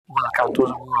Welcome to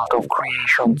the world of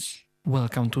creations.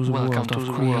 Welcome to the world of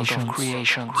creations.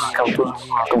 Welcome to the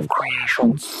world of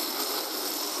creations.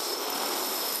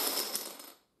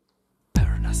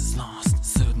 Paradise is lost,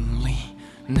 suddenly.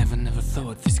 Never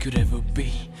thought this could ever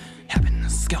be.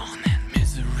 Happiness gone and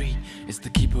misery is the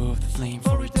keeper of the flame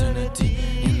for eternity.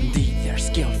 Indeed, there's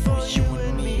guilt for you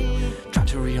and me. Try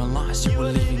to realize you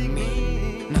were leaving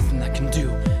me. Nothing I can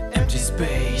do, empty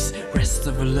space. Rest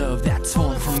of a love that's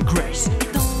fallen from grace.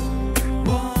 Don't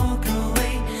walk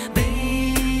away,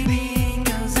 baby,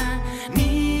 'cause I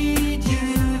need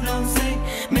you. Don't say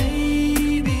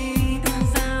maybe,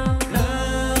 'cause our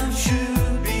love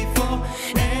should be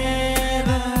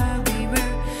forever. We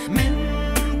were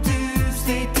meant to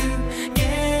stay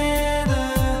together.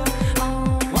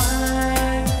 Oh,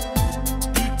 why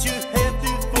did you have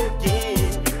to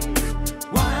forget?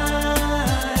 Why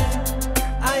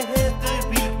I had to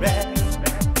regret?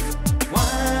 Why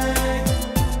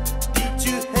did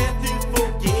you have to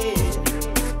forget?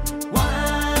 Why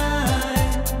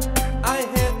I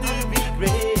had to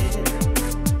regret?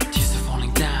 Tears are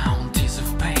falling down, tears of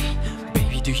pain.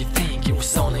 Baby, do you think it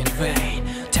was all in vain?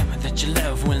 Tell me that your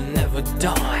love will never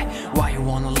die. Why you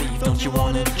wanna leave? Don't you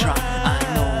wanna try? I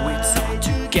know it's hard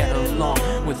to get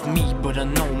along with me, but I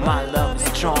know my love is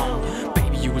strong.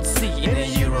 Baby, you would see in a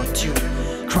year or two.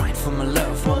 Crying for my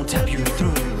love won't help you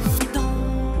through.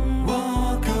 Don't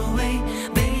walk away,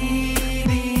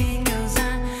 baby, 'cause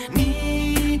I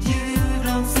need you.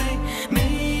 Don't say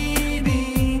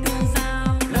maybe, 'cause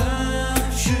our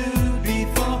love should be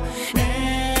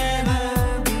forever.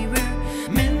 We were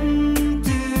meant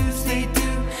to stay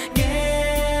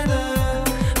together.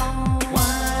 Oh,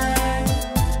 why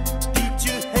did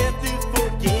you have to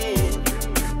forget?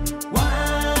 Why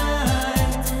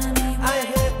I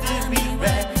had to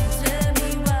regret?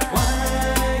 Why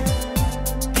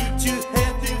did you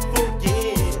have to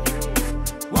forget?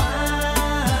 Why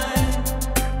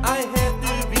I had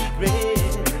to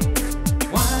regret?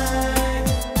 Why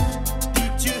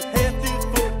did you have to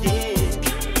forget?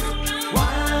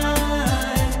 Why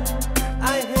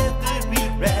I had to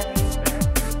regret?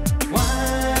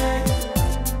 Why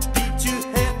did you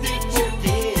have to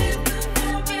forget?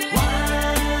 Why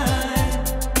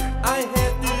I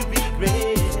had to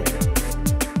regret?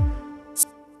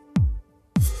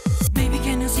 Baby,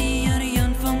 can you see you're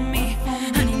young for me?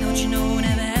 Honey, don't you know,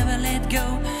 never ever let go.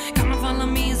 Come and follow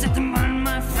me, set the mind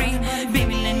my free.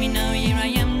 Baby, let me know here I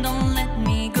am, don't let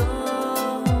me go.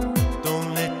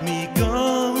 Don't let me go.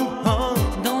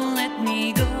 Don't let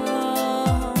me go.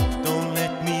 Don't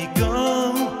let me go.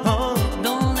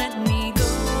 Don't let me go.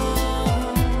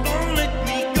 Don't let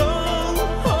me go.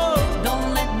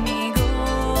 Don't let me go.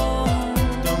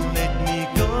 Don't let me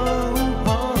go.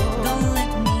 Don't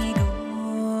let me go.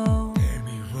 Let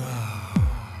me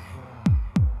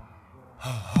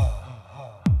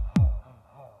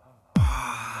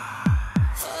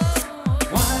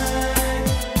Why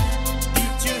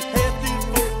did you have to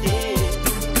forget?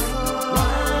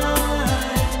 Why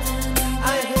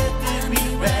I had to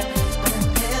regret?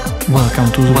 Welcome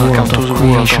to the world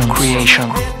of creation.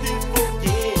 Had to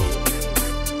forget.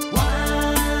 Why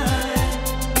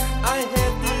I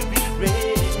had to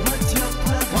regret?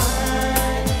 Why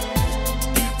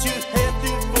did you have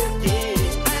to forget?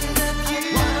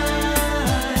 Why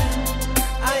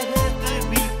I had to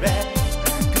regret?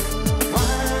 Why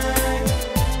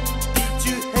did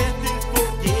you have to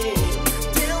forget?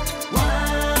 Why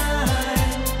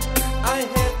I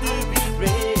had to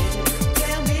regret?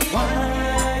 Why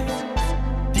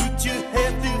did you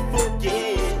have to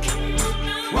forget?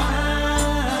 Why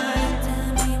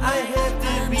I had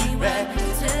to regret?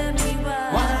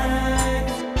 Why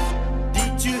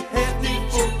did you have to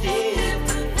forget?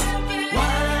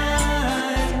 Why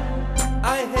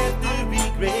I had to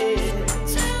regret?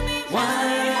 Why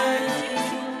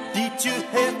did you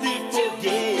have to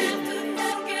forget?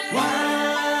 Why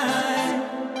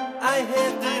I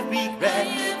had to regret?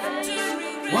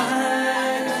 Why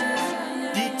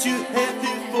did you have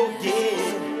to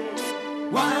forget?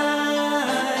 Why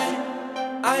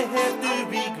I had to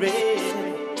regret?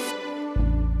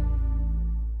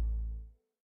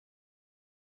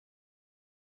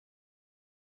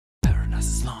 Paradise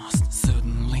is lost,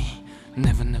 suddenly.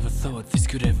 Never thought this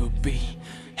could ever be.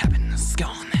 Happiness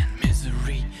gone and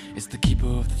misery is the keeper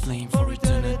of the flame for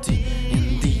eternity.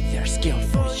 Indeed, there's guilt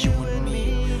for you and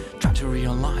me. Try to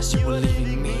realize you were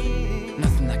leaving me.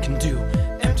 Nothing I can do,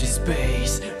 empty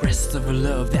space. Rest of a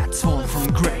love that's fallen from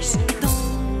grace.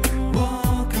 Don't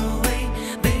walk away,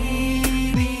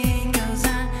 baby, 'cause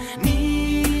I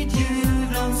need you.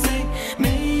 Don't say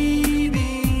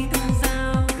maybe, 'cause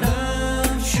our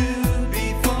love should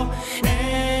be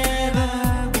forever.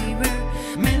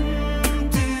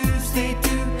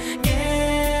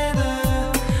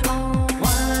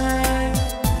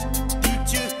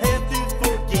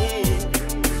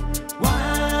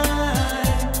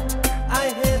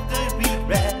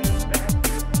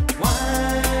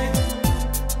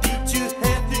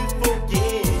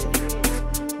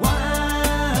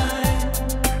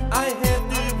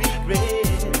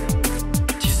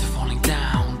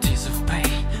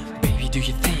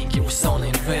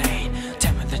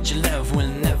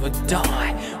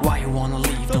 die. Why you wanna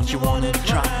leave, don't you wanna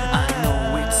try? I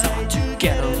know it's hard to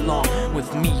get along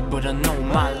with me, but I know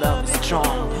my love is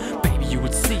strong. Baby, you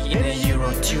would see in a year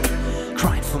or two,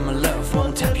 crying for my love.